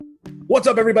What's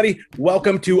up, everybody?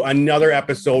 Welcome to another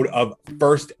episode of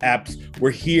First Eps.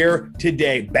 We're here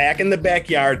today, back in the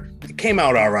backyard. It came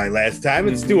out all right last time.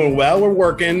 It's doing well. We're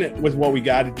working with what we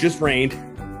got. It just rained.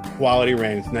 Quality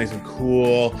rain. It's nice and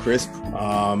cool. Crisp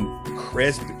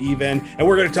even. And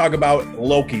we're going to talk about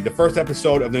Loki, the first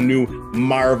episode of the new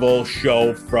Marvel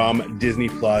show from Disney+.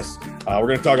 We're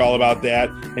going to talk all about that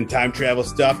and time travel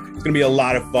stuff. It's going to be a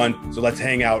lot of fun, so let's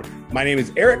hang out. My name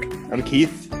is Eric. I'm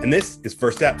Keith. And this is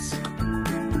First Eps.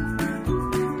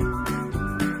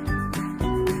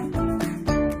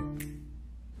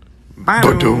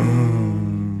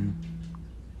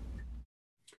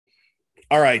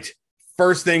 All right.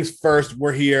 First things first,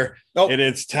 we're here, and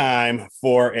it's time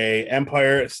for a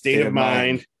Empire State of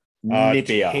Mind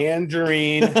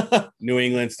Tangerine New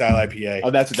England style IPA.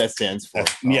 Oh, that's what that stands for.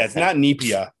 It's not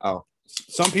Nepia. Oh,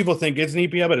 some people think it's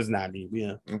Nepia, but it's not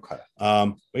Nepia. Okay.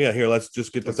 But yeah, here, let's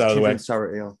just get this out of the way.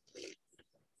 Sour ale.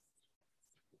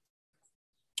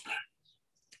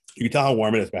 You can tell how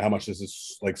warm it is by how much this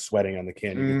is like sweating on the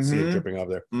can. You can see it dripping off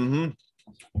there.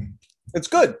 It's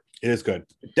good. It is good.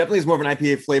 It definitely is more of an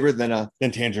IPA flavor than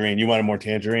tangerine. You wanted more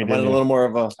tangerine. I wanted a little more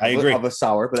of a. I agree. Of a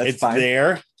sour, but that's fine. It's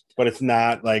there, but it's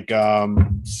not like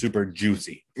super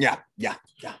juicy. Yeah. But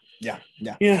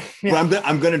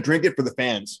I'm gonna drink it for the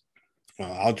fans.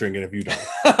 Well, I'll drink it if you don't.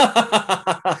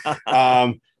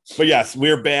 But yes,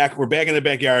 we're back. We're back in the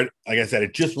backyard. Like I said,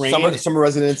 it just rained. Summer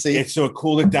residency. It's so it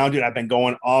cooled it down, dude. I've been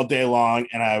going all day long,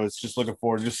 and I was just looking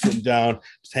forward to just sitting down,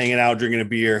 just hanging out, drinking a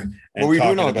beer, and what were you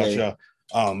talking doing all about day? show.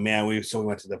 Oh man, we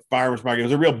went to the farmers market. It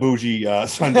was a real bougie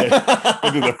Sunday.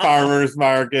 Went to the farmers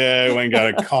market, went and got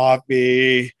a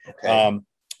coffee. Okay.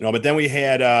 But then we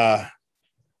had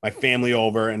my family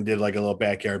over and did like a little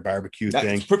backyard barbecue thing.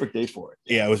 That's a perfect day for it.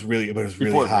 Yeah, it was really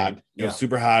hot. It was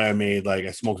super hot.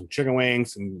 I smoked some chicken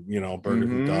wings and burgers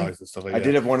and dogs and stuff like that. I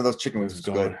did have one of those chicken wings. It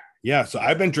was good. Yeah, so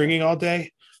I've been drinking all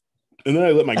day, and then I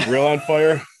lit my grill on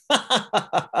fire.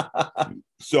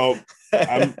 So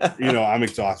I'm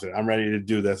exhausted. I'm ready to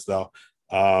do this though.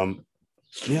 The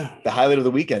highlight of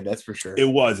the weekend, that's for sure.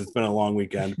 It's been a long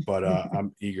weekend, but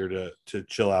I'm eager to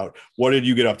chill out. What did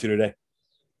you get up to today?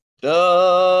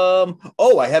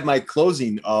 I had my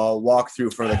closing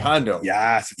walkthrough for the condo.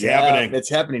 Yes, it's happening. It's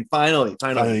happening finally.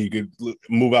 You could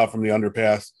move out from the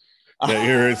underpass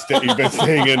that you've been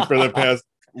staying in for the past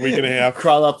week and a half.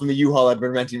 Crawl up from the U-Haul I've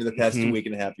been renting for the past week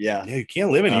and a half. Yeah, you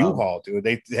can't live in U-Haul, dude.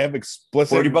 They have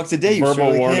explicit $40 a day. You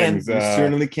verbal warnings. You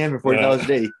certainly can for $40 a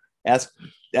day. Ask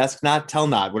not, tell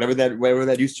not. Whatever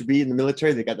that used to be in the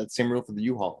military, they got that same rule for the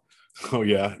U-Haul. Oh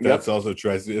yeah, that's also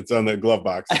true. It's on the glove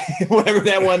box. Whatever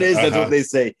that one is, that's what they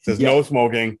say. It says no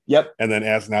smoking. Yep. And then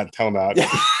ask not, tell not.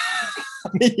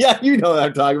 Yeah, you know what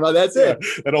I'm talking about. That's it.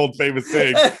 That old famous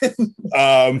thing.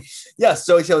 So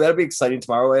that'll be exciting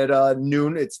tomorrow at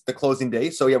noon. It's the closing day.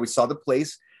 So yeah, we saw the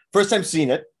place. First time seeing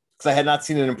it because I had not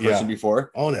seen it in person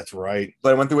before. Oh, that's right.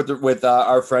 But I went through with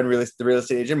our friend, the real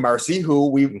estate agent Marcy, who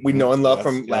we know and love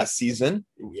from last season.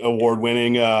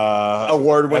 Award-winning,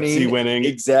 FC-winning,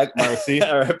 exact Marcy,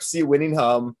 our FC-winning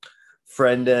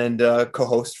friend and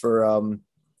co-host for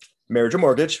Marriage or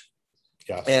Mortgage.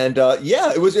 Yes. And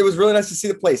it was really nice to see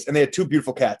the place, and they had two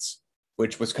beautiful cats,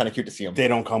 which was kind of cute to see them. They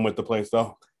don't come with the place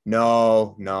though.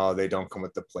 No, they don't come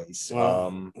with the place.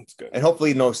 That's good. And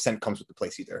hopefully no scent comes with the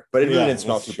place either. But it really didn't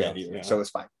smell too bad either, so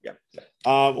it's fine. Yeah.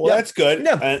 That's good.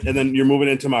 Yeah. And then you're moving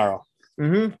in tomorrow.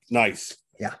 Mm-hmm. Nice.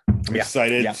 Yeah. I'm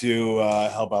excited to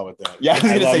help out with that. Yeah,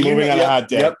 I love moving on a hot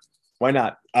day. Yep. Why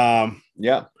not?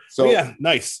 So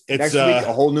nice. It's next week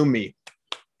a whole new me.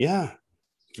 Yeah.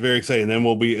 It's very exciting. Then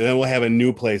we'll have a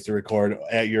new place to record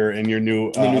in your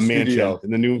new mansion. Studio.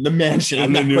 In the mansion.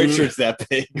 I'm not quite sure it's that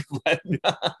big. But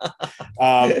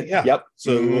Yep.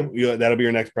 So that'll be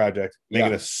your next project.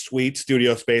 Making a sweet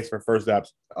studio space for First Eps.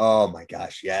 Oh my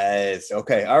gosh. Yes.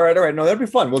 Okay. All right. No, that'll be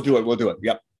fun. We'll do it.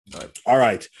 Yep. All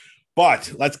right.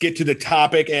 But let's get to the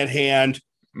topic at hand.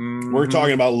 We're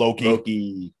talking about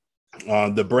Loki.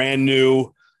 The brand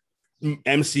new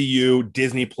MCU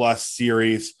Disney Plus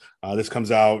series. This comes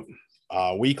out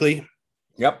weekly.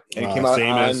 Yep. And it came out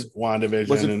same as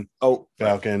WandaVision and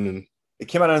Falcon. And it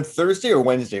came out on Thursday or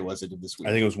Wednesday, was it this week?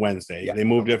 I think it was Wednesday. Yeah. They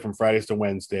moved it from Fridays to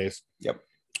Wednesdays. Yep.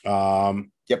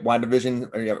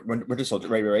 WandaVision. Winter Soldier.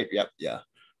 Right. Yep. Yeah.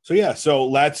 So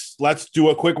let's do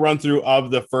a quick run through of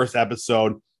the first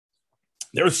episode.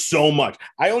 There's so much.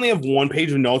 I only have one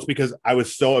page of notes because I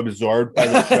was so absorbed by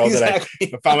the show that I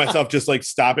found myself just like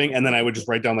stopping, and then I would just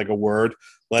write down like a word.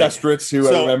 Like, desperate to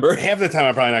remember. Half the time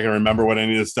I'm probably not going to remember what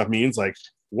any of this stuff means. Like,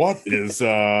 what is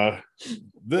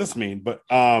this mean? But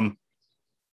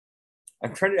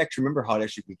I'm trying to actually remember how it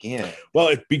actually began. Well,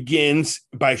 it begins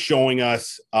by showing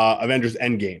us Avengers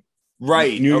Endgame.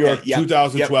 Right. New York, Yep.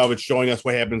 2012. Yep. It's showing us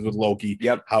what happens with Loki.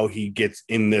 Yep. How he gets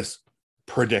in this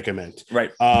predicament.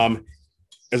 Right.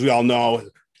 As we all know,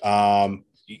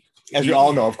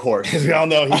 of course. As we all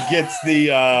know, he gets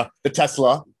the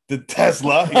Tesla. The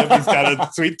Tesla. He's got a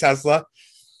sweet Tesla.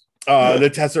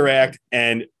 The Tesseract,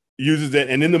 and uses it.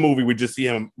 And in the movie, we just see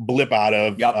him blip out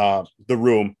of the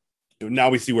room. Now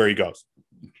we see where he goes.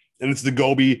 And it's the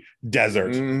Gobi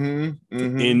Desert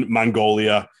in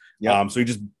Mongolia. Yep. So he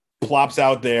just plops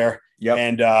out there. Yep.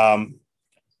 And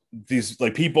these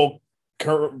like people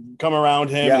come around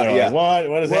him. And they're like,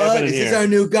 what is happening here? This is our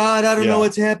new god. I don't know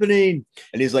what's happening.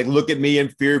 And he's like, look at me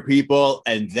and fear people.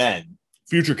 And then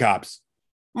future cops.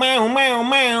 Meow, meow,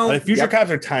 meow. Like future cops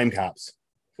are time cops.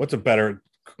 What's a better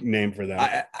name for them?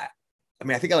 I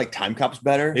mean, I think I like time cops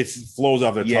better. It flows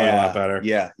off the tongue a lot better.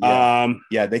 Yeah.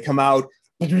 They come out.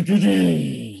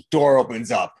 Door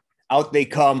opens up. Out they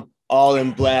come, all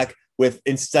in black. With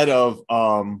instead of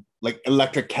like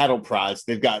electric cattle prods,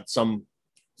 they've got some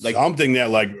like something that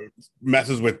like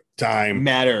messes with time,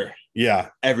 matter. Yeah,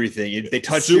 everything. They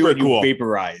touch super you, cool. You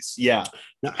vaporize. Yeah.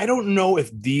 Now I don't know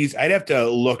if these. I'd have to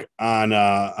look on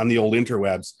the old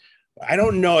interwebs. I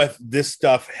don't know if this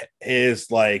stuff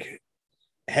is like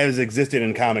has existed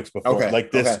in comics before, like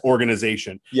this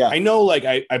organization. Yeah, I know. Like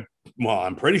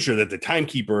I'm pretty sure that the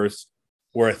Timekeepers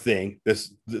were a thing.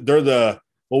 They're the.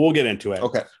 Well, we'll get into it.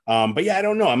 Okay. But yeah, I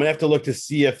don't know. I'm gonna have to look to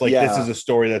see if like this is a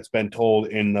story that's been told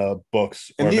in the books.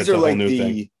 And these are like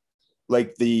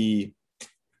the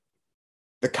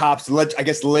cops. I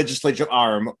guess the legislative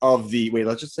arm of the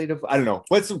legislative. I don't know.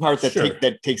 What's the part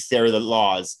that takes care of the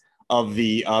laws of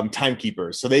the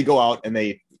Timekeepers? So they go out and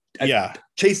they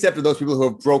chase after those people who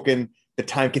have broken the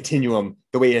time continuum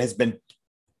the way it has been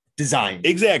designed.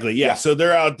 Exactly. Yeah. So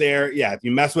they're out there. Yeah. If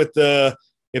you mess with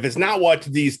if it's not what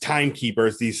these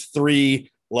Timekeepers, these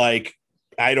three, like,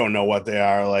 I don't know what they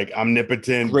are, like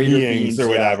omnipotent beings or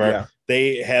whatever.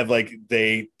 They have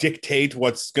they dictate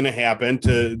what's going to happen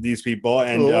to these people.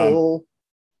 And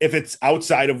if it's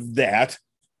outside of that,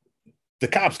 the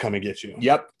cops come and get you.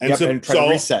 Yep. And try to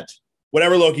reset.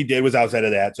 Whatever Loki did was outside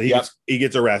of that. So he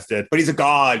gets arrested. But he's a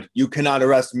god. You cannot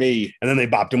arrest me. And then they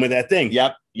bopped him with that thing.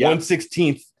 Yep.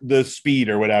 1/16 the speed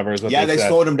or whatever is what they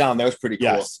slowed him down. That was pretty cool.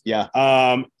 Yes. Yeah.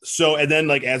 So and then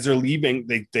as they're leaving,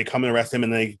 they come and arrest him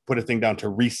and they put a thing down to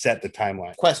reset the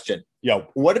timeline. Question.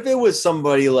 What if it was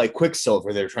somebody like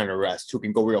Quicksilver they're trying to arrest who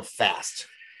can go real fast?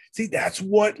 See, that's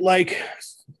what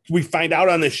we find out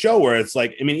on this show where it's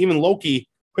even Loki,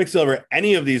 Quicksilver,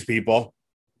 any of these people,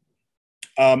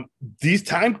 these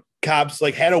time cops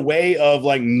had a way of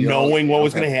knowing what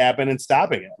was going to happen and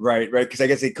stopping it. Right. Because I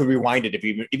guess they could rewind it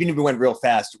even if it went real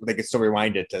fast, they could still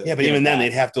rewind it. But even then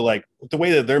they'd have to the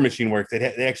way that their machine works, they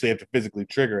actually have to physically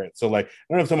trigger it. So I don't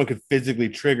know if someone could physically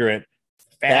trigger it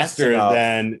faster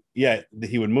than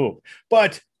he would move.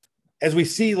 But as we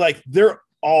see, we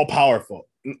all powerful.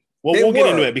 We'll get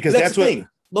into it because that's what thing.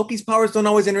 Loki's powers don't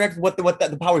always interact with what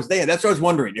the powers they had. That's what I was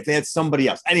wondering if they had somebody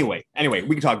else. Anyway,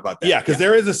 we can talk about that. Yeah, because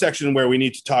there is a section where we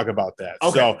need to talk about that.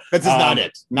 Okay. So that's not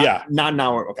it. Not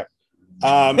now. Okay.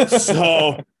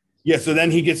 So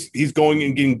then he's going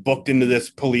and getting booked into this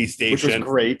police station, which was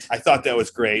great. I thought that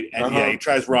was great. And he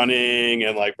tries running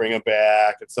and bring him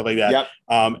back and stuff like that. Yep.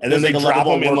 And then they drop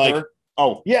him in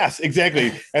oh yes, exactly.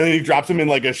 And then he drops him in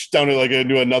down to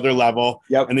into another level.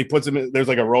 Yep. And he puts him in, there's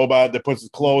a robot that puts his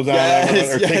clothes on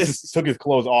took his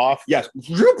clothes off. Yes.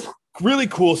 Really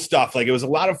cool stuff. It was a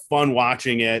lot of fun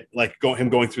watching it, him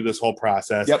going through this whole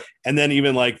process. Yep. And then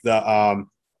even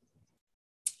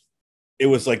it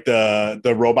was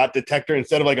the robot detector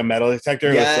instead of a metal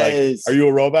detector. Yes. It was are you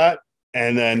a robot?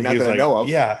 And then he's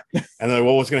yeah. And then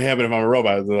what's going to happen if I'm a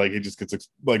robot? He just gets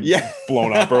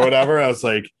blown up or whatever. I was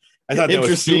I thought that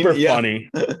was super funny.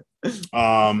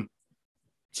 So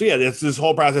yeah, this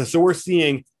whole process. So we're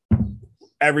seeing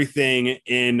everything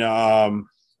in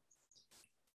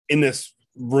this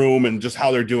room and just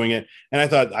how they're doing it.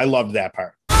 And I loved that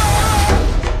part.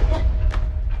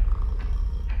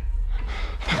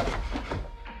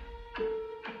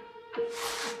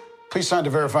 Please sign to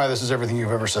verify this is everything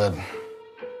you've ever said.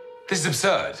 This is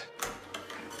absurd.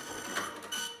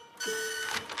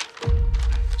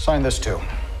 Sign this too.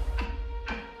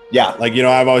 Yeah.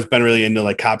 I've always been really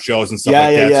into cop shows and stuff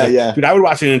like that. Yeah. Dude, I would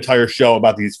watch an entire show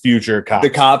about these future cops. The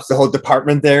cops, the whole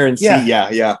department there and see.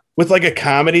 Yeah. With a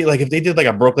comedy, if they did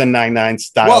a Brooklyn Nine-Nine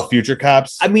style future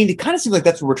cops. I mean, it kind of seems like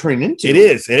that's what we're turning into. It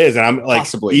is. And I'm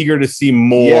eager to see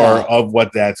more of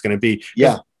what that's going to be.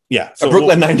 Yeah. Yeah. So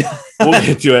Brooklyn Nine-Nine. We'll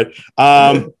get to it.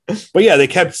 But yeah, they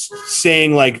kept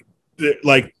saying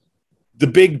like the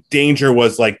big danger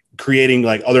was like creating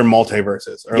like other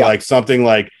multiverses or like something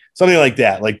like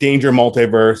that, like Danger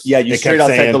Multiverse. Yeah, you straight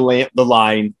outside the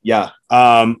line. Yeah.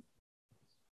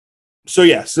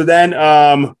 So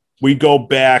then we go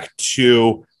back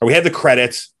to, or we had the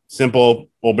credits, simple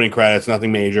opening credits,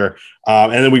 nothing major.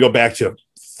 And then we go back to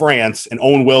France, and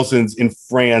Owen Wilson's in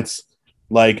France,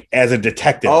 like as a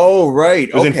detective. Oh, right.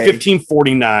 It was in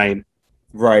 1549.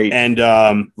 Right.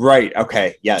 And right.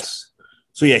 Okay. Yes.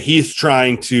 So yeah, he's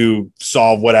trying to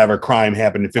solve whatever crime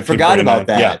happened in 1549. I forgot about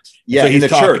that. Yeah. So in the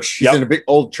church. He's in a big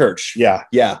old church. Yeah.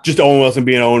 Yeah. Just Owen Wilson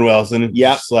being Owen Wilson.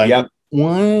 Yeah. Like,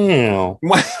 wow.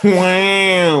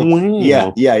 Wow.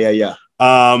 Yeah.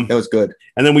 That was good.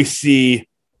 And then we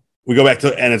go back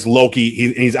to, and it's Loki.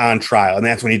 He's on trial, and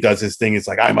that's when he does his thing. It's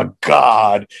like, I'm a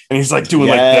god, and he's like doing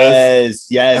like this.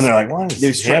 Yes. And they're like, what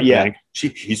is happening?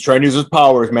 He's trying to use his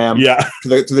powers, ma'am. Yeah.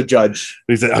 To the judge.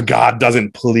 He said, a god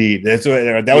doesn't plead. That was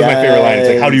my favorite line. It's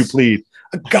like, how do you plead?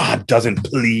 A god doesn't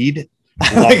plead.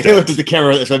 Like they looked at the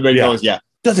camera, so everybody knows. Yeah.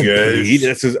 Doesn't plead.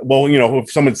 This is, well,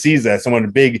 if someone sees that, someone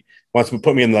big wants to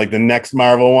put me in like the next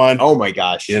Marvel one. Oh my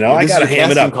gosh. I gotta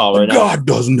ham it up. God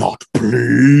does not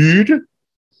plead.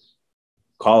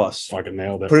 Call us. Fucking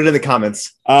nailed it. Put it in the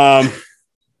comments.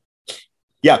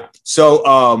 Yeah.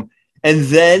 So and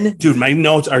then, dude, my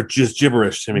notes are just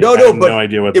gibberish to me. No, but no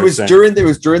idea what it was saying. It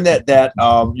was during that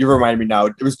you remind me now.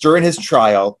 It was during his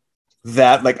trial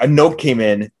that like a note came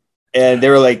in, and they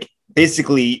were like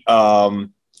basically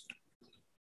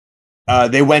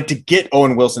they went to get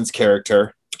Owen Wilson's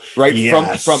character, right?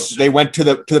 Yes. From they went to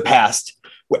the past,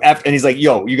 and he's like,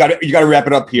 "Yo, you got to wrap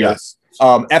it up here." Yes.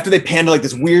 After they panned like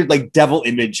this weird like devil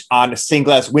image on a stained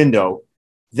glass window,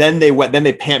 then they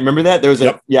panned. Remember that? There was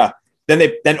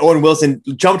Then Owen Wilson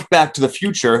jumped back to the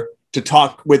future to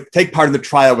take part in the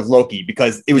trial with Loki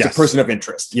because it was a person of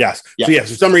interest. Yes. Yeah. So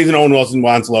for some reason Owen Wilson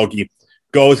wants Loki,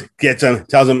 goes, gets him,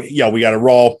 tells him, we got to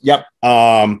roll. Yep.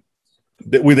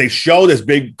 Where they show this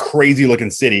big crazy looking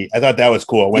city. I thought that was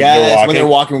cool. When they're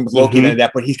walking with Loki, and at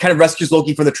that point he kind of rescues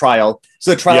Loki from the trial.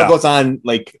 So the trial goes on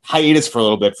like hiatus for a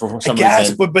little bit for some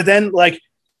reason. But then like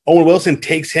Owen Wilson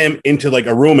takes him into like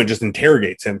a room and just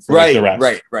interrogates him for the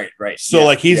rest. Right. So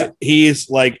he's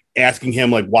like asking him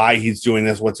like why he's doing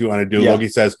this, what's he want to do. Loki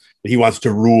says that he wants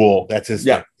to rule. That's his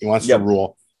thing. He wants to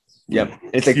rule. Yep.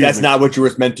 It's like that's not what you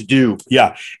were meant to do.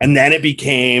 Yeah. And then it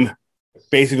became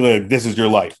basically like, this is your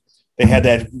life. They had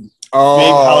that big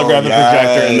holographic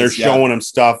projector, and they're showing him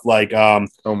stuff like oh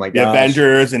my god, the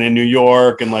Avengers and in New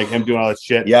York and like him doing all that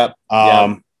shit. Yep.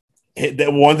 The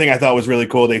one thing I thought was really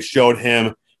cool, they showed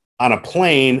him on a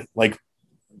plane, like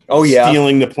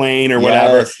stealing the plane or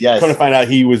whatever. Yes. Come to find out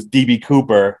he was DB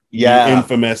Cooper.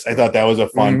 Infamous. I thought that was a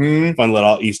fun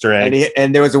little Easter egg.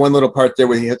 And there was one little part there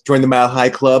where he joined the Mile High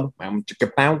Club.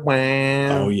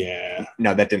 Oh yeah.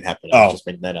 No, that didn't happen. I was just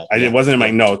making that up. It wasn't in my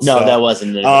notes. No, that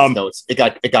wasn't in my notes. It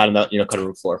got in the cutting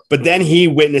room floor. But then he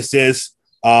witnesses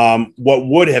what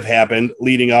would have happened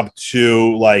leading up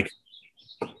to like,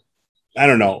 I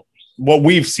don't know, what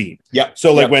we've seen. Yeah.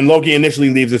 So like when Loki initially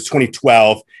leaves, it's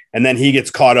 2012, and then he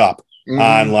gets caught up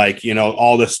on like,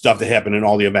 all the stuff that happened in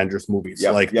all the Avengers movies.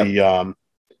 The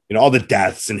all the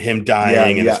deaths and him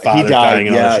dying and his father dying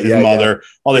and his mother,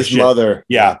 all this shit.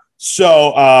 Yeah.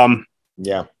 So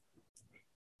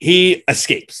he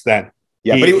escapes then.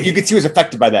 Yeah, but you could see he was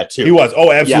affected by that too. He was.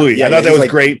 Oh, absolutely. I thought that was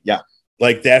great. Yeah.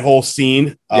 Like that whole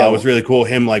scene was really cool.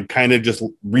 Him like kind of just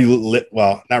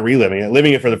not reliving it,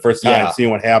 living it for the first time, seeing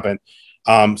what happened.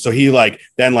 So he like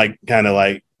then like kind of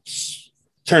like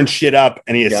turns shit up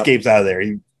and he escapes out of there.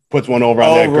 He puts one over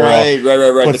on that girl. Right.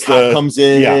 The cop comes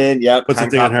in. Puts the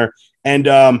thing on her.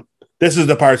 And this is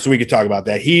the part so we could talk about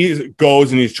that. He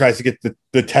goes and he tries to get the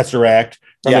Tesseract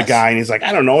from the guy, and he's like,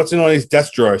 I don't know, what's in all these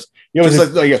desk drawers. Just this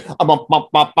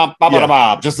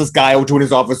guy doing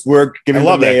his office work. I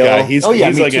love that guy. He's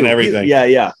like in everything.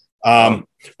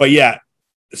 But yeah,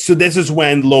 so this is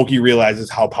when Loki realizes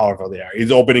how powerful they are.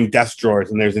 He's opening desk drawers,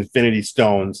 and there's Infinity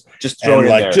Stones just thrown in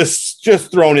there.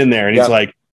 Just thrown in there, and he's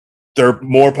like, they're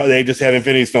more. They just have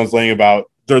Infinity Stones laying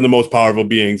about. They're the most powerful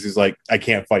beings. He's like, I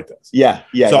can't fight this.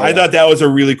 So I thought that was a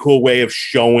really cool way of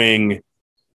showing,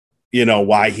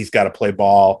 why he's got to play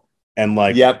ball. And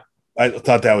like, I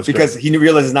thought that was because he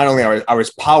realizes not only are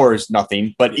his powers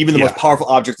nothing, but even the most powerful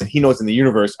objects that he knows in the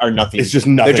universe are nothing. It's just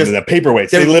nothing. They're just paperweights.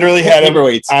 They literally had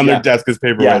paperweights on their desk as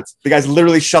paperweights. Yeah. The guy's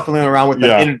literally shuffling around with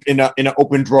them in an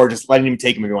open drawer, just letting him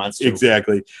take them if he wants to.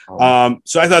 Exactly.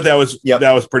 So I thought that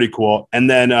was pretty cool. And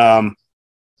then I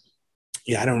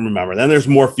don't remember. Then there's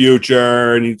more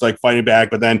Future, and he's like fighting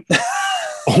back, but then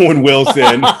Owen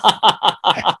Wilson.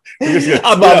 Blah,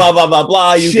 blah, blah, blah,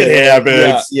 blah. Shit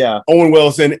happens. Yeah. Owen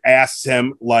Wilson asks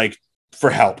him like for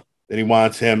help, that he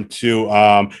wants him to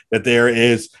that there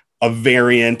is a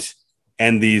variant,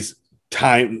 and the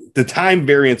Time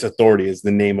Variance Authority is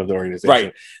the name of the organization.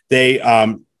 Right. They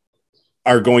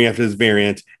are going after this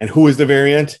variant. And who is the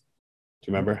variant?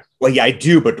 Do you remember? Well, yeah, I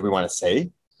do, but do we want to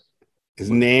say? His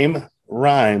name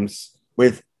rhymes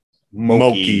with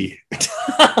Moki.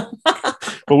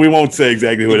 But we won't say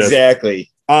exactly who it is.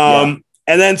 Exactly. And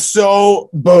then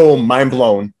boom, mind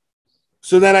blown.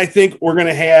 So then I think we're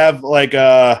gonna have like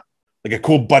a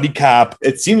cool buddy cop.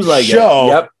 It seems like show.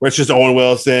 Yep. Where it's just Owen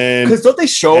Wilson. Because don't they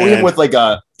show him with like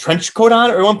a trench coat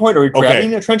on at one point, or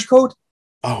grabbing a trench coat?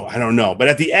 Oh, I don't know. But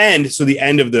at the end, so the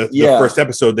end of the first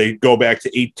episode, they go back to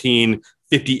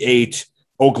 1858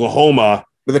 Oklahoma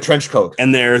with a trench coat,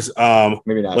 and there's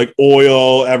maybe not like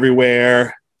oil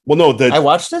everywhere. Well, no, I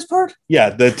watched this part. Yeah,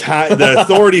 the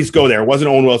authorities go there. It wasn't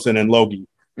Owen Wilson and Logie.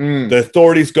 The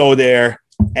authorities go there,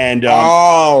 and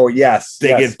they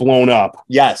get blown up.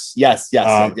 Yes. Yeah.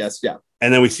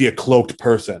 And then we see a cloaked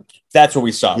person. That's what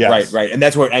we saw. Yes. Right, and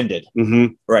that's where it ended.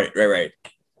 Mm-hmm. Right.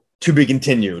 To be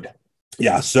continued.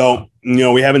 Yeah. So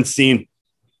we haven't seen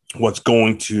what's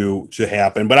going to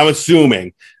happen, but I'm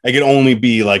assuming it could only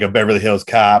be like a Beverly Hills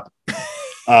Cop.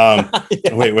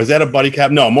 Wait, was that a buddy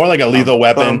cop? No, more like a Lethal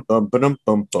Weapon.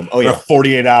 Oh yeah, or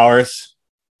 48 Hours,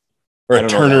 or a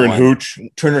Turner and Hooch.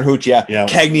 Yeah.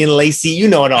 Cagney and Lacey, you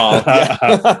know it all.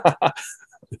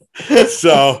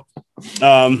 So,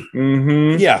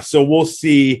 so we'll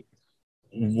see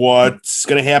what's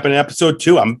going to happen in episode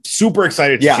 2. I'm super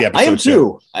excited to see episode 2. I am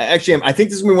too. I actually am. I think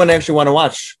this is one I actually want to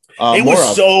watch. It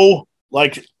was so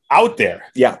like out there.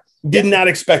 Yeah. Did not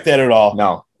expect that at all.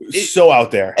 No. It's so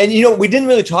out there. And we didn't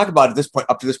really talk about it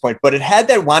up to this point, but it had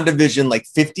that WandaVision like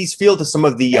 50s feel to some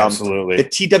of the absolutely the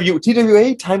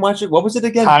TWA Time Watch. What was it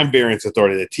again? Time Variance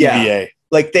Authority, the TVA. Yeah.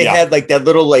 Like they had like that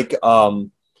little like that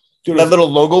little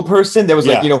logo person that was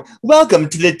like, welcome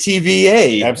to the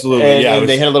TVA. Absolutely. And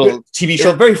they had a little TV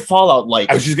show, very Fallout like.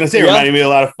 I was just gonna say, it reminded me a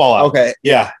lot of Fallout. Okay.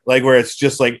 Yeah. Like where it's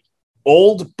just like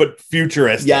old but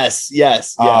futuristic. Yes.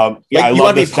 Like, you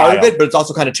want to be part of it, but it's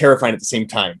also kind of terrifying at the same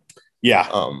time. Yeah.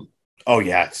 Oh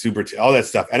yeah, super all that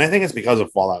stuff. And I think it's because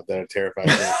of Fallout that it terrifies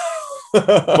me.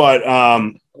 But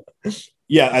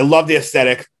yeah, I love the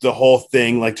aesthetic, the whole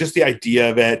thing, like just the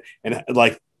idea of it, and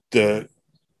like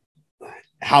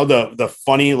how the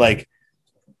funny like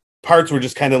parts were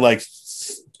just kind of like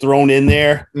thrown in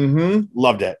there. Mm-hmm.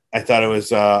 Loved it. I thought it was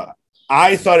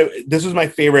this was my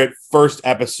favorite first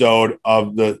episode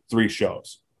of the 3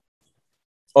 shows.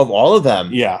 Of all of them.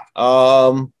 Yeah.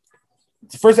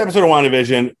 The first episode of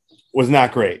WandaVision was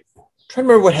not great. I'm trying to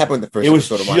remember what happened with the first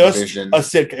episode of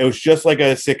WandaVision. It was just like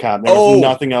a sitcom. There was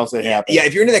nothing else that happened. Yeah,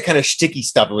 if you're into that kind of sticky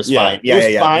stuff, it was fine. Yeah,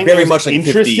 it was fine. Very much like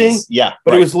interesting. 50s. Yeah.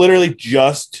 But it was literally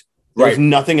just there was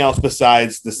nothing else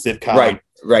besides the sitcom.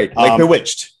 Right. Like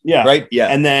Bewitched. Yeah. Right? Yeah.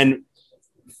 And then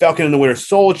Falcon and the Winter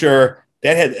Soldier,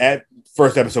 that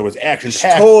first episode was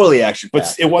action-packed. Totally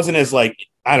action-packed. But it wasn't as like,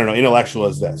 I don't know, intellectual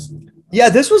as this. Yeah,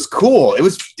 this was cool. It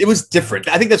was different.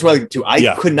 I think that's what I like too.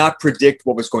 I could not predict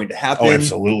what was going to happen. Oh,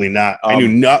 absolutely not. I knew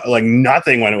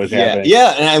nothing when it was happening.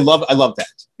 Yeah, and I love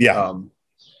that. Yeah.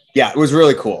 It was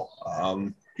really cool.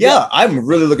 I'm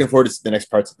really looking forward to the next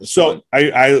parts of this. So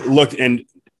I looked, and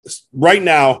right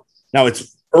now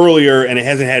it's earlier and it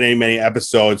hasn't had many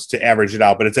episodes to average it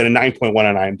out, but it's at a 9.1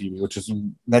 on IMDb, which is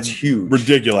that's huge,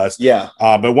 ridiculous. Yeah.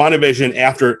 But WandaVision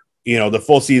after the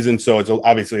full season, so it's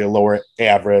obviously a lower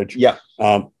average. Yeah.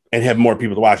 And have more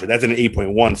people to watch it. That's an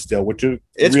 8.1 still, which is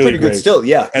it's really pretty good great. still.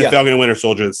 Yeah. And Falcon and Winter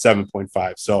Soldier is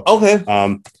 7.5. So okay.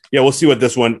 We'll see what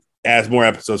this one as more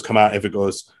episodes come out if it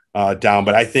goes down.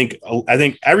 But I think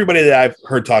everybody that I've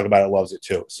heard talk about it loves it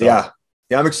too. So yeah,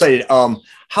 I'm excited.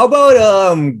 How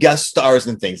about guest stars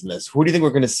and things in this? Who do you think we're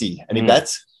going to see? Any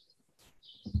bets?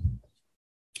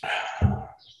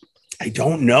 I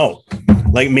don't know.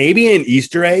 Like maybe in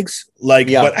Easter eggs,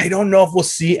 but I don't know if we'll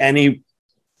see anybody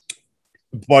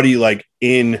like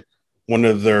in one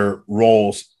of their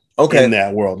roles in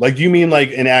that world. Like, do you mean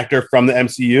like an actor from the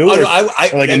MCU or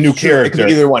like a new character?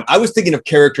 Either one. I was thinking of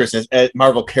characters as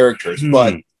Marvel characters,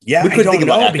 but yeah, we could think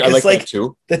about actors. Because I like that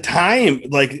too. The time,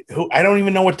 I don't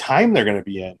even know what time they're going to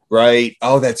be in. Right.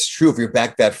 Oh, that's true. If you're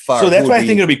back that far, so that's why I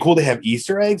think it'd be cool to have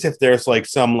Easter eggs if there's like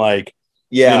some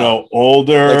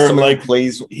older like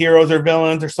plays heroes or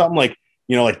villains or something like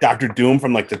Dr. Doom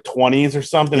from like the 20s or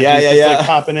something. Yeah.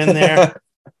 Popping in there.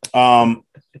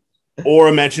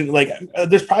 Or mention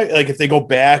there's probably if they go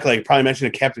back, probably mention a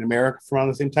Captain America from around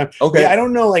the same time. Okay. Yeah, I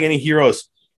don't know any heroes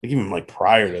even like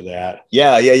prior to that.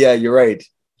 Yeah. You're right.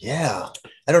 Yeah.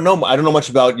 I don't know much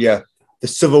about the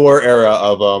Civil War era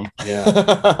of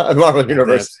Marvel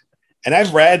Universe. And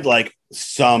I've read like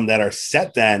some that are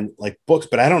set then, like books,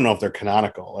 but I don't know if they're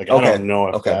canonical. Like I don't know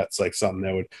if that's like something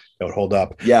that would hold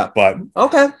up. Yeah. But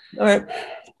okay. All right.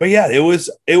 But yeah, it was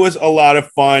a lot of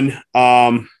fun.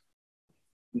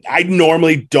 I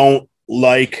normally don't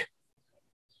like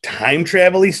time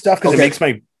travel-y stuff because it makes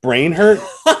my brain hurt.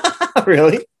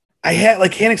 Really? I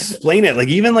can't explain it. Like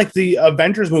even like the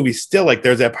Avengers movie, still like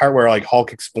there's that part where like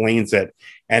Hulk explains it,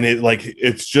 and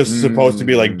it's just supposed to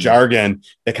be like jargon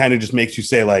that kind of just makes you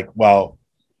say like, well,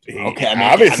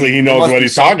 obviously he knows what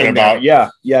he's talking about. Yeah.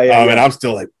 And I'm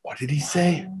still like, what did he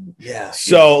say? Yeah.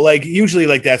 So like usually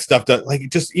like that stuff does like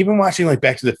just even watching like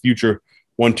Back to the Future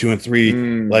 1, 2, and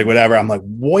 3, like whatever. I'm like,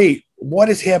 wait, what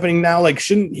is happening now? Like,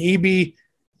 shouldn't he be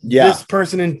this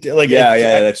person? And like,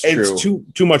 that's true. It's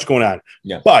too much going on.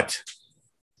 Yeah. But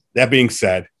that being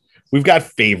said, we've got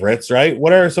favorites, right?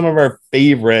 What are some of our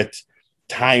favorite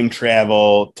time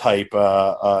travel type?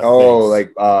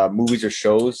 Like movies or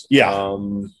shows? Yeah.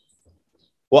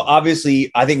 Well,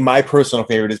 obviously, I think my personal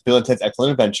favorite is Bill and Ted's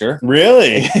Excellent Adventure.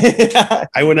 Really?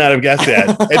 I would not have guessed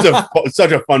that. It's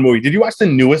such a fun movie. Did you watch the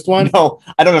newest one? No,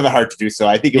 I don't have the heart to do so.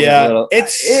 I think it was a little.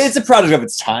 It's a product of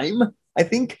its time, I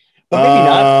think, but maybe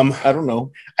not. I don't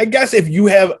know. I guess if you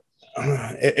have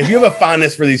a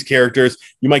fondness for these characters,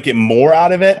 you might get more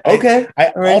out of it. Okay.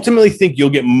 I ultimately think you'll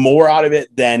get more out of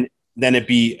it than it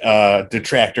be a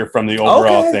detractor from the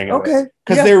overall thing. Okay.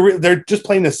 Because they're just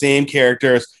playing the same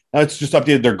characters. Now it's just up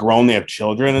to they're grown, they have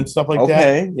children and stuff like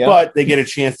that. Yeah. But they get a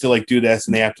chance to like do this,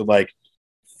 and they have to like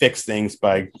fix things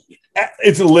by.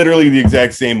 It's literally the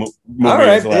exact same movie. All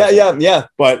right. Yeah.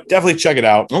 But definitely check it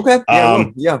out. Okay.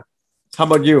 Yeah. How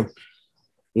about you?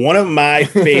 One of my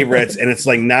favorites, and it's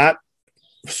like not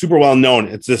super well known.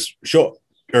 It's this show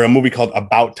or a movie called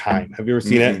About Time. Have you ever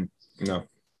seen it? No.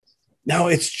 No,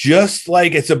 it's just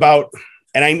like it's about,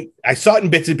 and I saw it in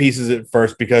bits and pieces at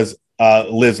first because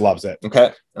Liz loves it.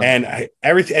 Okay. And and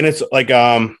it's like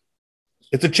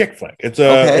it's a chick flick. It's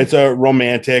a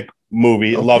romantic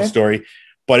movie, a love story,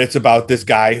 but it's about this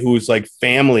guy whose like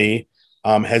family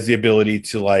has the ability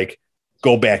to like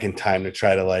go back in time to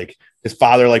try to like his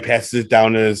father like passes it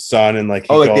down to his son and like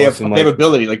they have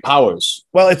ability like powers.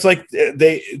 Well, it's like or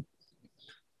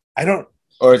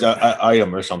it's an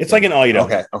item or something. It's like an item.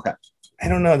 Okay. I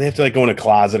don't know. They have to like go in a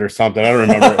closet or something. I don't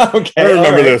remember. I don't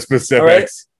remember the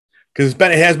specifics because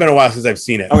it has been a while since I've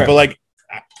seen it. Okay. But like,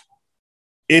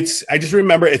 I just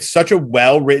remember it's such a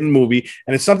well-written movie,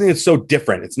 and it's something that's so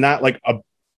different. It's not like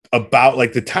about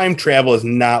like the time travel is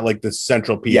not like the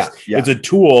central piece. Yeah. It's a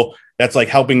tool that's like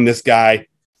helping this guy.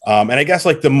 And I guess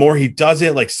like the more he does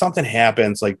it, like something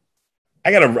happens. Like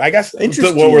I guess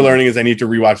what we're learning is I need to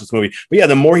rewatch this movie. But yeah,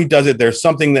 the more he does it, there's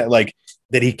something that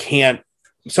he can't.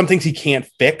 Some things he can't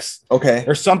fix. Okay.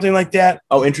 Or something like that.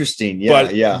 Oh, interesting. Yeah.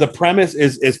 But the premise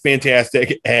is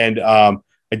fantastic. And I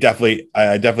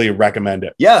definitely recommend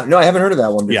it. Yeah. No, I haven't heard of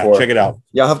that one before. Yeah, check it out.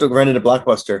 Yeah, I'll have to rent it at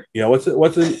Blockbuster. Yeah, what's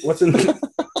in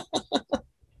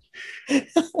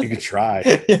You could try.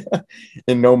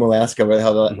 In Nome, Alaska,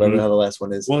 whatever the hell the last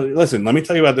one is. Well, listen, let me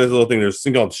tell you about this little thing. There's a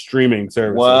thing called streaming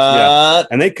services. What? Yeah.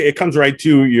 And it comes right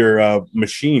to your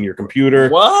machine, your computer.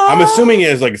 What? I'm assuming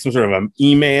it's like some sort of an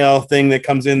email thing that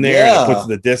comes in there and it puts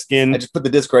the disc in. I just put the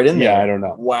disc right in there. Yeah, I don't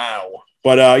know. Wow.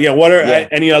 But what are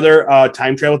any other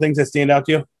time travel things that stand out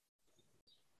to you?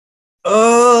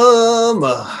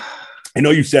 I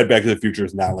know you said Back to the Future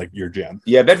is not like your jam.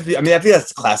 Yeah, I think that's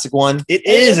the classic one. It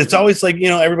is. It's always like,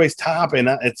 everybody's top, and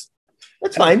it's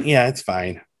fine. Yeah, it's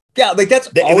fine. Yeah, like that's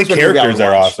the characters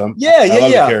are awesome. Yeah. I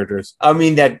love the characters. I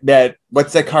mean that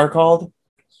what's that car called?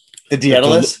 The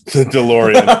Daedalus? The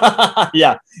DeLorean.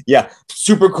 Yeah.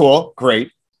 Super cool.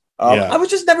 Great. I was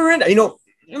just never in.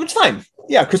 It was fine.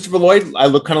 Yeah, Christopher Lloyd. I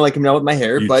look kind of like him now with my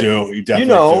hair, You definitely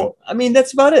do. I mean,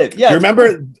 that's about it. Yeah. Do you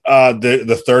remember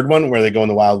the third one where they go in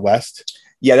the Wild West?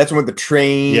 Yeah, that's one with the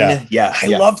train. Yeah. I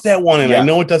love that one, and I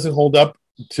know it doesn't hold up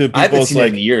to people. I haven't seen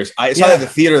it in years. I saw it at the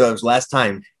theater that was last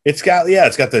time. It's got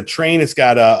the train. It's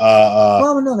got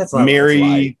that's not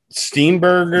Mary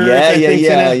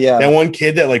Steenburgen. Yeah. That one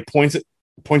kid that like points at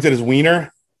his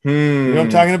wiener. You know what I'm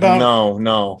talking about?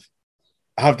 No.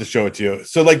 I'll have to show it to you.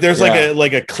 So like there's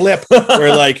like a clip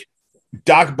where like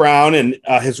Doc Brown and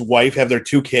his wife have their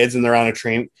two kids and they're on a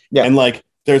train. Yeah. And like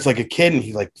there's like a kid and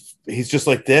he's just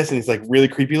like this and he's like really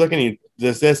creepy looking. He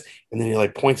does this and then he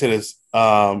like points at his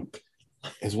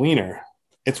wiener.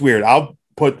 It's weird. I'll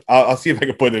see if I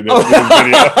can put it in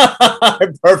the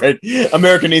video. Perfect.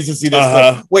 America needs to see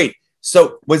this. Wait,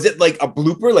 So was it like a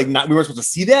blooper? Like not we weren't supposed to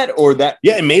see that, or that?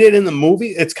 Yeah, it made it in the movie.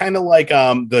 It's kind of like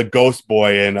the Ghost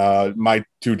Boy and My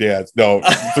Two Dads. No,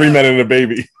 Three Men and a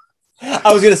Baby.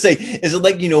 I was gonna say, is it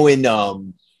like in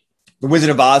The Wizard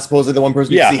of Oz? Supposedly the one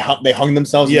person they hung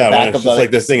themselves in the back of the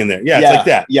like this thing in there. Yeah, it's like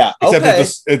that. Yeah,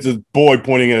 except it's a boy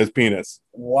pointing at his penis.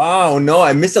 Wow, no,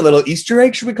 I missed a little Easter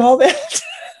egg. Should we call that?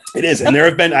 It is, and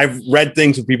I've read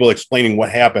things of people explaining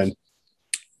what happened.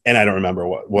 And I don't remember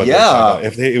what. Yeah,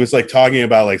 it was like talking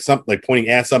about like something, like pointing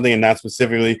at something, and not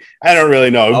specifically. I don't really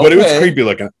know, but it was creepy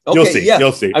looking. Okay, you'll see. Yeah.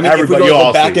 You'll see. I mean, if we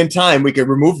go back in time, we could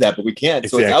remove that, but we can't.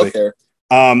 Exactly. So it's out there.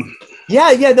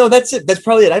 Yeah. No, that's it. That's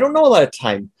probably it. I don't know a lot of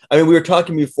time. I mean, we were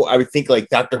talking before. I would think like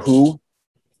Doctor Who.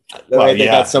 Well, they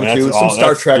got some too. Some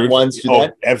Star Trek ones do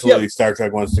that. Absolutely, Star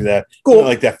Trek ones do that. Cool.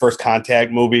 Like that First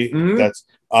Contact movie. Mm-hmm. That's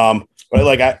but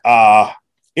like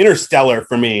Interstellar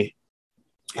for me.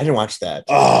 I didn't watch that.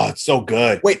 Oh, it's so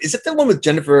good. Wait, is it the one with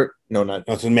Jennifer? No, not.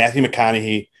 No, it's with Matthew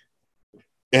McConaughey,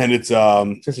 and it's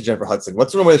Jennifer Hudson.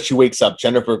 What's the one where she wakes up?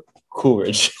 Jennifer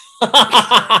Coolidge.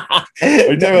 Are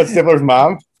you talking about Stifler's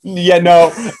mom? Yeah,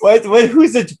 no.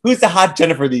 Who's the hot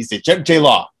Jennifer these days? J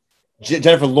Law,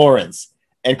 Jennifer Lawrence,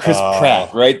 and Chris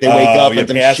Pratt. Right? They wake up at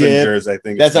the Passengers. I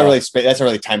think that's not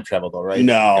really time travel though, right?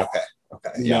 No.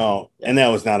 Okay. No, and that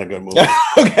was not a good movie.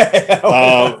 Okay.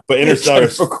 But Interstellar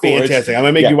is fantastic. I'm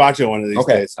gonna make you watch it one of these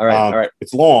days. All right.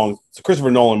 It's long. It's a Christopher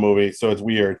Nolan movie, so it's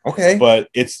weird. Okay. But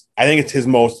I think it's his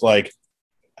most like,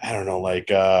 I don't know, like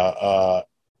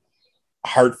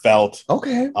heartfelt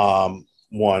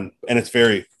one, and it's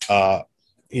very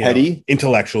heady,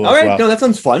 intellectual. All right. Well. No, that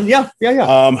sounds fun. Yeah.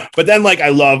 But then like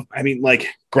like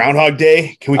Groundhog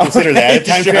Day. Can we consider that a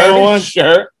time travel one?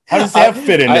 Sure. How does that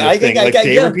fit into the thing? Like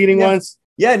day repeating ones?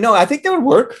 Yeah, no, I think that would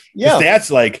work. Yeah. That's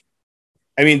like,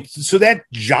 I mean, so that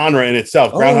genre in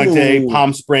itself, Groundhog Day,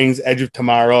 Palm Springs, Edge of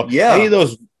Tomorrow. Yeah. Any of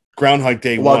those Groundhog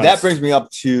Day ones. That brings me up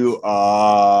to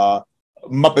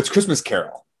Muppets Christmas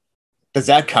Carol. Does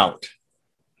that count?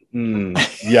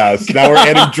 Yes. Now we're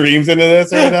adding dreams into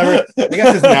this or whatever. I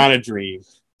guess it's not a dream.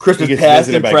 Christmas past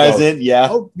and present, yeah.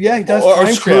 Oh, yeah, he does. Or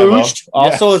Scrooged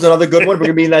also is another good one. We're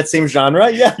gonna be in that same genre.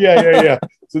 Yeah. Yeah.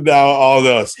 So now all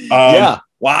those.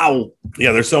 Wow.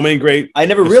 Yeah, there's so many great. I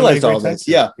never realized all this.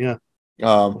 Yeah.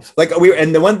 Like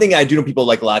and the one thing I do know people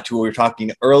like a lot too. We were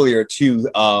talking earlier too.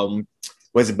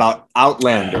 Was about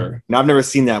Outlander. Now I've never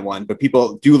seen that one, but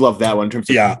people do love that one in terms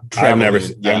of I've never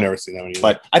seen that one either.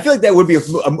 But I feel like that would be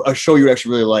a show you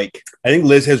actually really like. I think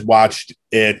Liz has watched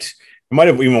it. I might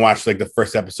have even watched like the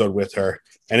first episode with her,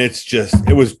 and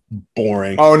it was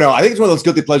boring. Oh no, I think it's one of those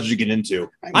guilty pleasures you get into.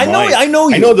 I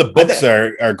know the books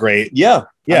are great. Yeah.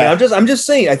 I mean, I'm just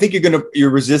saying. I think you're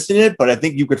resisting it, but I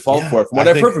think you could fall for it. From what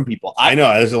I've heard from people, I know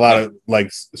there's a lot of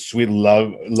like sweet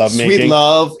love making. Sweet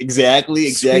love,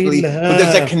 exactly. Sweet love. But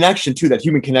there's that connection too, that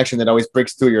human connection that always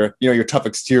breaks through your tough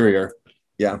exterior.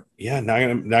 Yeah. Yeah. Not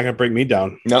gonna break me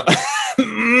down. No.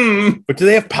 But do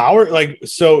they have power? Like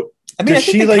so. I mean, I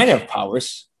think they kind of have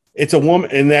powers. It's a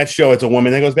woman in that show. It's a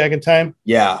woman that goes back in time.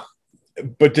 Yeah.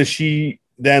 But does she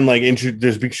then like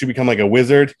she become like a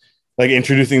wizard? Like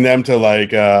introducing them to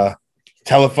like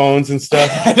telephones and stuff.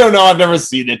 I don't know. I've never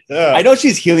seen it. I know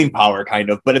she's healing power, kind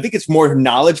of, but I think it's more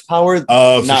knowledge power.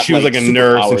 Oh, so she was like a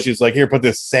nurse, and she's like, "Here, put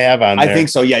this salve on." I think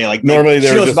so. Yeah, like normally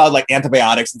she knows about like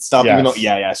antibiotics and stuff. Yes. Even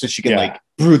though, so she can like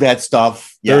brew that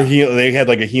stuff. Yeah, they had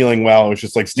like a healing well. It was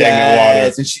just like stagnant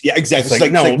water. And exactly. It's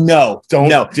like, no,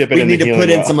 don't dip it. We need to put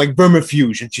in some like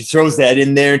vermifuge, and she throws that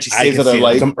in there, and she saves other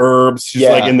like some herbs. She's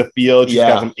like in the field. She's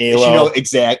got some aloe.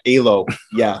 Aloe.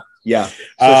 Yeah.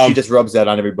 So she just rubs that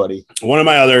on everybody. One of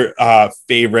my other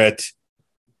favorite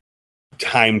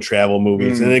time travel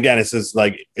movies, and again, it's just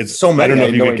like it's so many. I don't know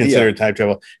if you could consider it time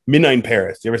travel. Midnight in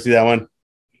Paris. You ever see that one?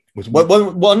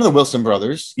 One of the Wilson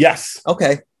brothers. Yes.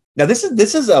 Okay. Now this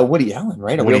is Woody Allen,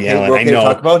 right? Woody Allen. We're okay to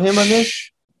talk about him on this.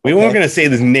 We weren't going to say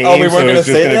this name. We weren't going to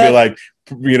say that. Be like,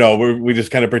 we just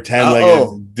kind of pretend like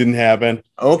it didn't happen.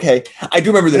 Okay, I do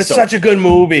remember this. It's such a good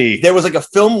movie. There was like a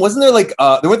film, wasn't there? Like,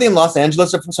 there weren't they in Los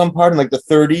Angeles or from some part in like the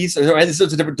 30s? This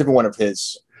is a different one of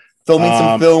his filming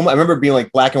some film. I remember being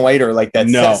like black and white or like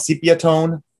that sepia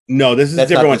tone. No, this is a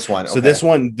different one. So this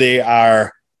one, they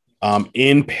are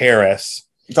in Paris.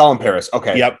 It's all in Paris.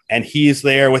 Okay. Yep, and he's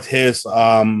there with his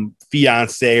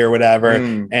fiance or whatever,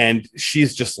 and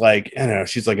she's just like, I don't know,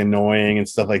 she's like annoying and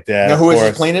stuff like that. Now, who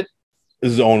is playing it?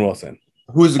 This is Owen Wilson.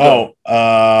 Who's the girl?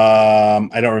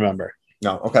 I don't remember.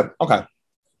 No. Okay.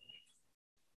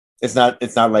 It's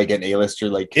not like an A-lister.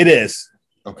 Like it is.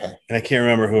 Okay. And I can't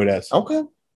remember who it is. Okay.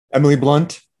 Emily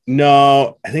Blunt.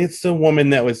 No, I think it's the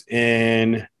woman that was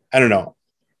in. I don't know.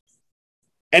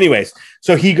 Anyways,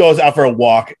 so he goes out for a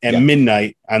walk at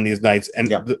midnight on these nights, and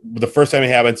the first time it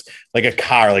happens, like a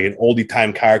car, like an oldie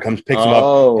time car, comes, picks him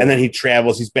up, and then he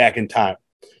travels. He's back in time,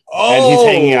 and he's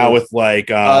hanging out with like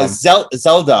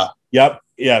Zelda. Yep,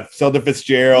 yeah, Zelda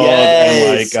Fitzgerald,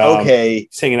 yes. and like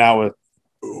he's hanging out with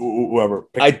whoever.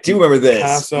 I do remember this.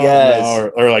 Picasso,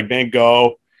 yes, or like Van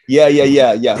Gogh. Yeah.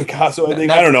 Picasso, I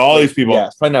think. I don't know all these people. Yeah,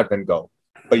 it's probably not Van Gogh,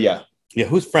 but yeah. Yeah,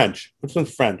 who's French? Which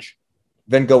one's French?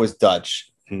 Van Gogh is Dutch.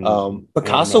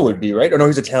 Picasso would be, right? Or no,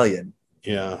 he's Italian.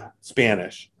 Yeah,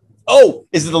 Spanish. Oh,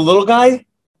 is it the little guy?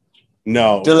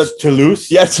 No, Toulouse.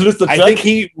 Yeah, Toulouse. I think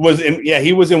he was in. Yeah,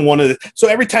 he was in one of the. So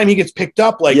every time he gets picked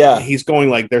up, like he's going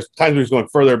like there's times where he's going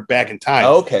further back in time.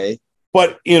 Okay,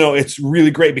 but it's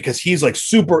really great because he's like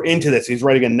super into this. He's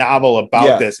writing a novel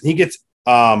about this, and he gets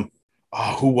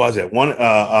who was it?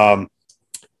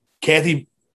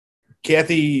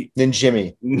 Kathy then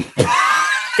Jimmy.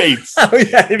 Bates.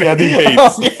 Kathy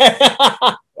Bates.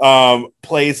 Okay.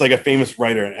 Plays like a famous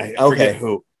writer, and I forget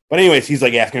who. But anyways, he's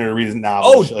like asking her to read his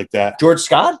novel, and shit like that. George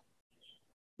Scott?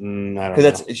 I don't know.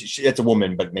 Because that's a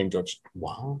woman, but named George.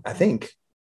 Wow. I think.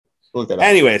 Look that up.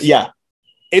 Anyways,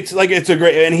 it's a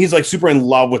great, and he's like super in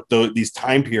love with these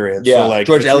time periods. Yeah, so like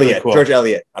George Eliot. Really cool. George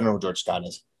Eliot. I don't know who George Scott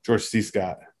is. George C.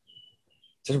 Scott.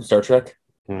 Is that from Star Trek?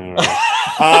 But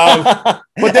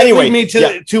then anyway, me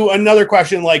to another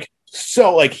question.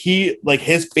 So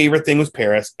his favorite thing was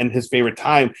Paris and his favorite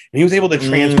time, and he was able to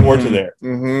transport to there.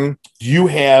 Mm-hmm. Do you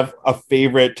have a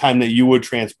favorite time that you would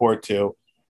transport to,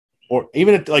 or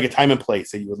even like a time and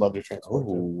place that you would love to transport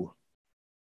to?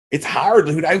 It's hard,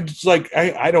 dude. I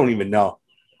don't even know.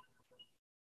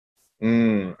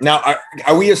 Now,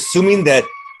 are we assuming that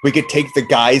we could take the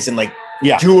guys and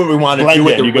do what we want to do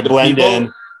with you could blend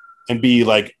in and be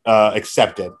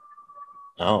accepted?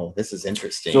 Oh, this is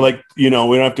interesting. So, we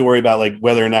don't have to worry about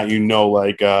whether or not the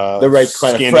right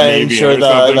kind of French or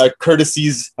the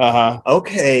courtesies.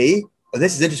 Okay, well,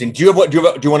 this is interesting. Do you have do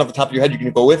you want off the top of your head you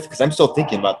can go with? Because I'm still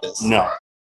thinking about this. No.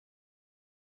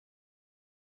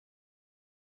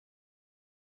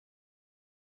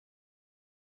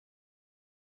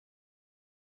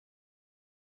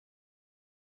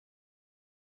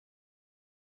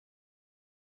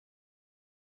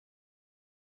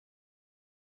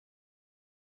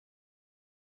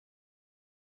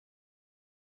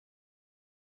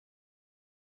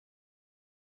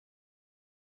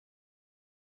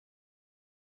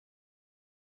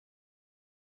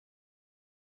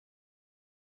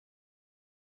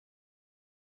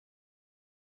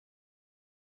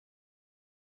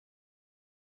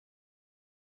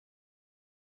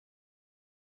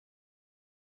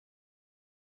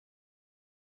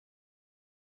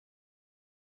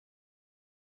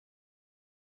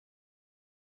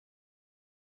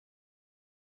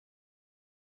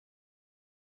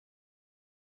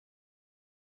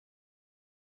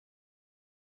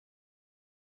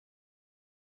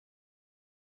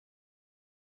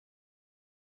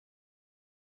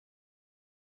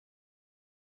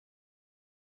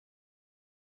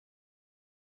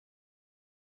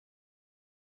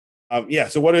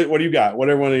 So what do you got? What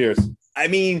are one of yours? I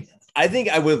mean, I think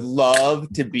I would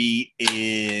love to be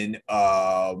in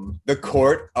the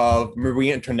court of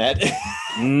Marie Antoinette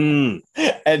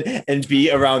and be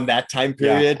around that time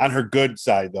period. On her good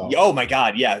side, though. Oh my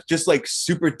God, yeah. Just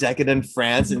super decadent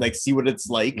France and see what it's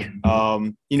like.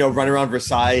 Run around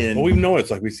Versailles and we know what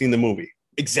it's like. We've seen the movie.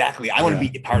 Exactly. I want to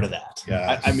be part of that.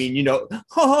 Yeah. I mean,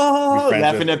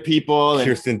 laughing at people. And,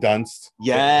 Kirsten Dunst.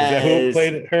 Yes. Is that who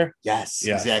played her? Yes,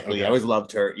 yeah, exactly. Okay. I always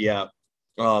loved her. Yeah.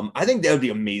 I think that would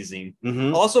be amazing.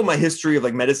 Mm-hmm. Also, my history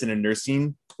of medicine and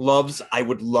nursing loves. I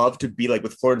would love to be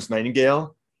with Florence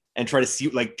Nightingale and try to see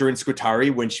during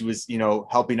Scutari when she was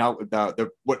helping out with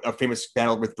what a famous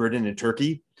battle with Britain and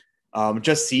Turkey.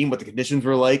 Just seeing what the conditions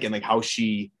were like and how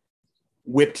she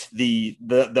whipped the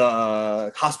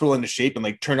hospital into shape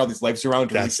and turned all these lives around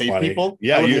to really save people.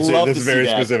 Yeah, this is very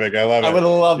specific. I love it. I would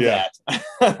love that.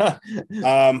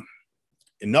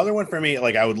 Another one for me,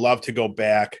 I would love to go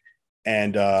back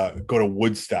and go to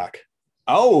Woodstock.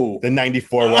 Oh, the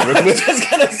 94 one. I was just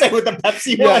gonna say with the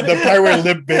Pepsi one. Yeah, the part where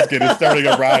Limp Bizkit is starting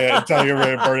a riot and telling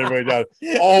everybody to burn everybody down.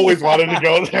 Always wanted to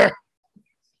go there.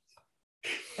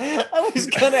 I was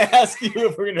gonna ask you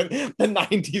if we're gonna the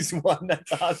 90s one.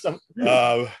 That's awesome.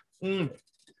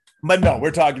 But no,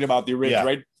 we're talking about the original,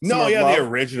 right? No, Summer the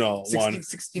original 69,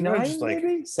 69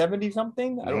 maybe 70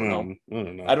 something. I don't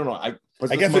know. I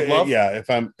guess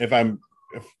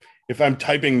if I'm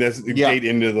typing this date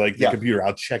into the computer,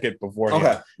 I'll check it beforehand.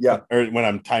 Okay. Yeah. Or when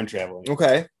I'm time traveling.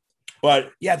 Okay.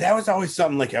 But that was always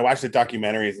something I watched the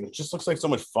documentaries and it just looks like so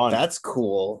much fun. That's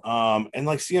cool.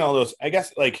 And seeing all those, I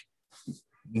guess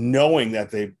knowing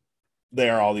that they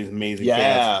are all these amazing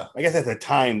fans. I guess at the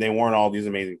time they weren't all these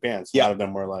amazing fans. A lot of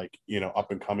them were like,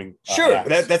 up and coming. Sure,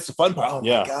 that's the fun part. Oh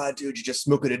my god, dude, you're just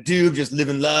smoking a doob, just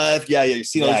living life. Yeah, you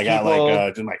see all these people. I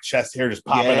got just my chest hair just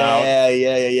popping out.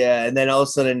 Yeah. And then all of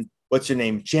a sudden, what's her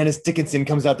name? Janice Dickinson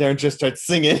comes out there and just starts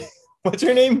singing. What's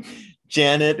her name?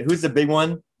 Janet. Who's the big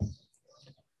one?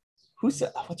 What's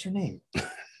her name?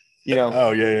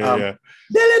 Oh yeah.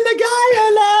 Then the guy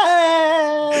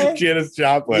alive. Janis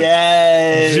Joplin.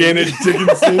 Yes. Janet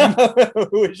Dickinson.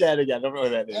 Who is that again? I don't know who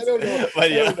that is. I don't know. But I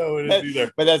don't know what it is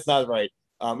either. But that's not right.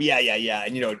 Yeah.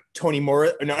 And Toni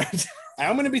Morrison. No,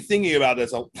 I'm going to be thinking about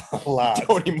this a lot.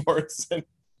 Toni Morrison.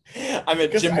 I mean,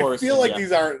 Jim Morrison. I feel like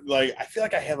these aren't like. I feel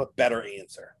like I have a better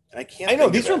answer. And I can't. I know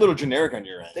these are a little generic on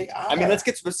your end. They are. I mean, let's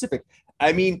get specific.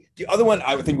 I mean, the other one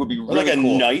I would think would be really like a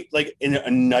cool. night, like in a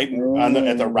night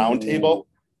at the round table.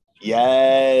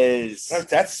 Yes,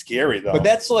 that's scary though. But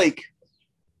that's like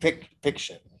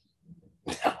fiction.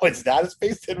 No, it's not. It's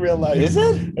based in real life. Is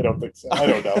it? I don't think so. I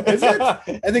don't know. Is it?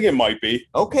 I think it might be.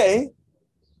 Okay.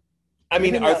 I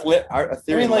mean,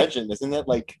 Arthurian legend, isn't that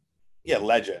like? Yeah,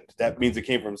 legend. That means it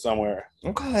came from somewhere.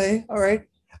 Okay. All right.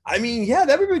 I mean, yeah,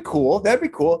 that would be cool. That'd be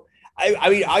cool. I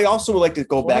mean, I also would like to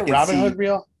go back and Robin see. Hood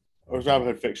real? Or is Robin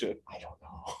Hood fiction? I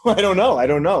don't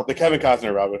know. The Kevin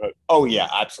Costner Robin Hood. Oh yeah,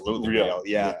 absolutely real.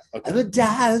 Yeah. Okay. I would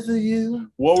die for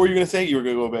you. What were you gonna say? You were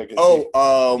gonna go back and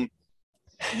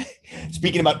see.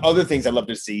 Speaking about other things I'd love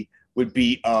to see would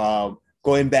be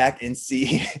going back and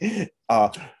see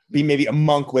be maybe a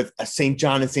monk with a Saint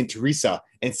John and Saint Teresa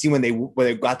and see when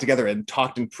they got together and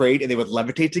talked and prayed and they would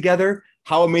levitate together.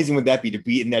 How amazing would that be to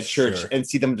be in that church and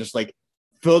see them just like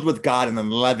filled with God and then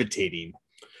levitating?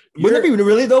 Wouldn't it be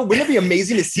really though? Wouldn't it be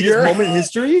amazing to see this moment in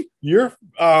history? Your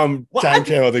time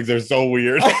travel things are so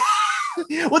weird.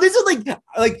 Well, these are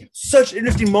like such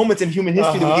interesting moments in human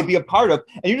history that we could be a part of,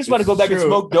 and you just want to go back and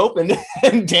smoke dope and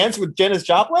dance with Janis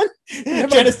Joplin,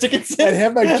 Janice Dickinson, and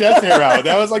have my chest hair out.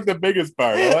 That was like the biggest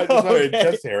part. I just wanted my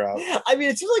chest hair out. I mean,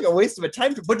 it seems like a waste of a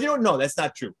time, but you don't know. That's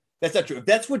not true. That's not true. If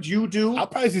that's what you do, I'll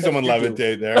probably see someone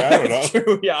levitate there. I don't know.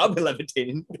 True. Yeah, I'll be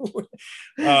levitating.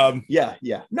 Yeah.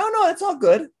 No, it's all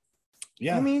good.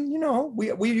 Yeah, I mean, we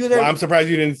do that. Well, I'm surprised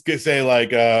you didn't say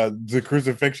like the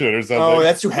crucifixion or something. Oh,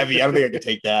 that's too heavy. I don't think I could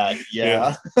take that.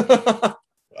 Yeah.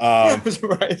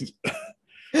 Right.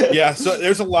 Yeah. So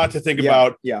there's a lot to think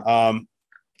about. Yeah.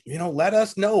 Let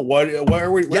us know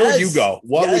where would you go?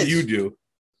 What would you do?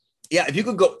 Yeah, if you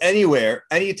could go anywhere,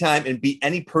 anytime, and be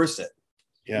any person.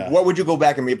 Yeah. What would you go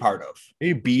back and be a part of?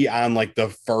 Maybe be on like the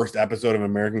first episode of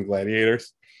American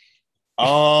Gladiators.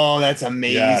 Oh, that's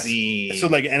amazing. Yes. So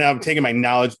and I'm taking my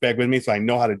knowledge back with me so I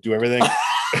know how to do everything.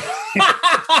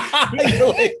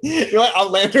 you're like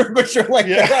Outlander, but you're like,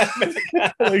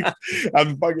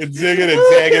 I'm fucking zigging and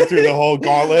zagging through the whole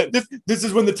gauntlet. This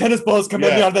is when the tennis balls come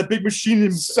out of that big machine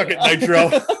and suck it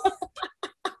nitro.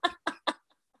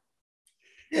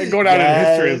 And go down in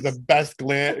history as the best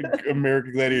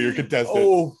American Gladiator contestant.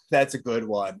 Oh, that's a good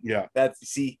one. Yeah.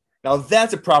 Now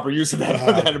that's a proper use of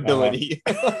that ability.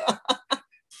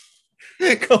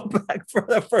 Go back for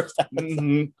the first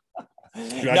episode.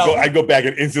 Mm-hmm. I'd go back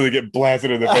and instantly get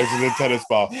blasted in the face with a tennis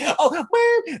ball. Oh,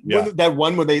 man. That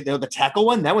one where the tackle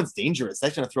one, that one's dangerous.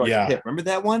 That's going to throw out your hip. Remember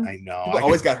that one? I know. People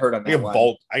always got hurt on that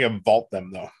one. I can vault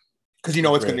them, though. Because you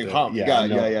know it's going to come.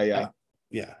 Yeah.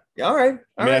 All right.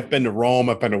 I've been to Rome.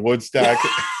 I've been to Woodstock.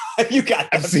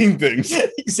 I've seen things.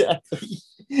 Exactly.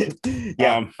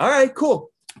 Yeah. All right,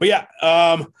 cool. But yeah,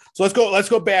 so let's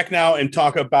go back now and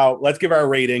talk about, let's give our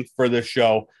rating for this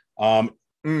show.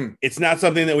 It's not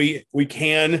something that we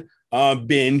can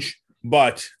binge,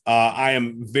 but I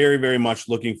am very, very much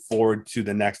looking forward to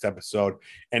the next episode.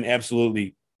 And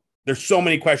absolutely, there's so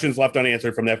many questions left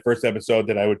unanswered from that first episode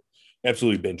that I would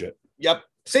absolutely binge it. Yep.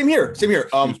 Same here.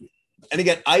 And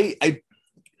again, I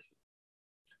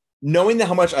knowing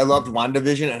how much I loved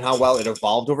WandaVision and how well it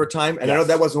evolved over time, and I know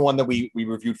that wasn't one that we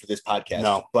reviewed for this podcast,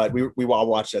 no, but we all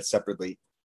watched that separately.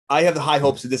 I have the high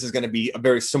hopes that this is going to be a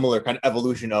very similar kind of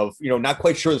evolution of, not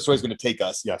quite sure the story's going to take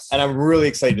us. Yes. And I'm really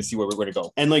excited to see where we're going to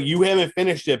go. And you haven't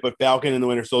finished it, but Falcon and the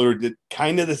Winter Soldier did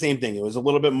kind of the same thing. It was a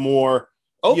little bit more,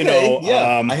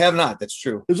 I have not. That's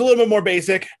true. It was a little bit more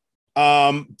basic,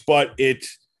 but it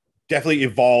definitely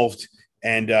evolved.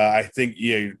 And I think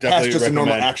you definitely just a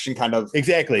normal action kind of.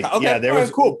 Exactly. Okay. Yeah, there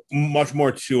was much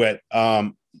more to it.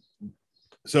 So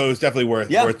it was definitely worth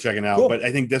checking out. Cool. But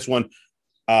I think this one,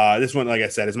 like I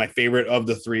said, is my favorite of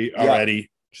the three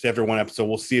already. Just after one episode,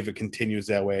 we'll see if it continues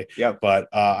that way. Yeah. But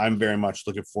I'm very much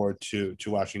looking forward to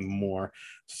watching more.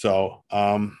 So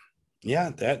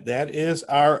that is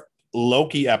our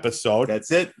Loki episode. That's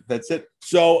it.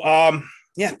 So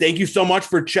yeah, thank you so much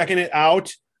for checking it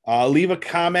out. Leave a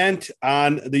comment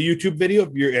on the YouTube video.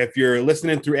 If you're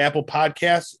listening through Apple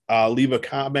Podcasts, leave a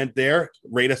comment there.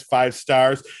 Rate us 5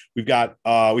 stars. We've got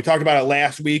we talked about it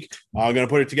last week. I'm going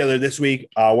to put it together this week.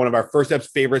 One of our First Steps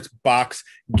favorites box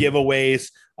giveaways.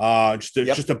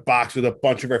 Just a box with a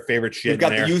bunch of our favorite shit. We've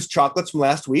got in there. the used chocolates from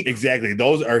last week. Exactly.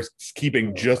 Those are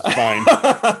keeping just fine.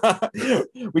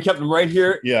 We kept them right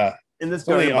here. Yeah. In this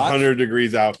only 100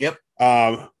 degrees out. Yep.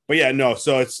 But yeah, no.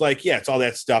 So it's like, yeah, it's all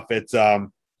that stuff. It's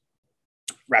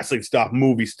wrestling stuff,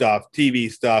 movie stuff,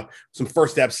 TV stuff, some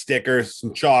First Step stickers,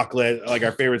 some chocolate, like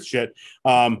our favorite shit.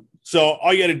 So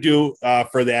all you got to do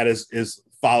for that is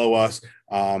follow us.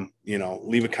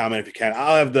 Leave a comment if you can.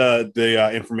 I'll have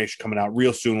the information coming out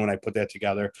real soon when I put that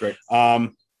together. Great.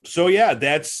 So yeah,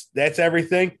 that's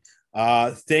everything.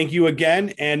 Thank you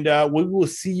again, and we will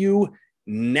see you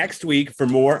next week for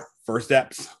more First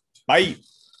Steps. Bye.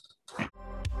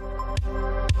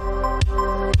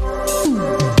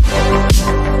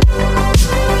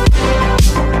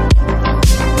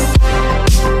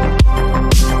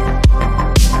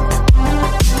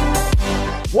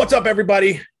 What's up,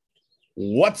 everybody?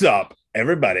 What's up,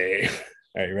 everybody?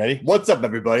 Are you ready? What's up,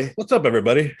 everybody? What's up,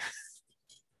 everybody?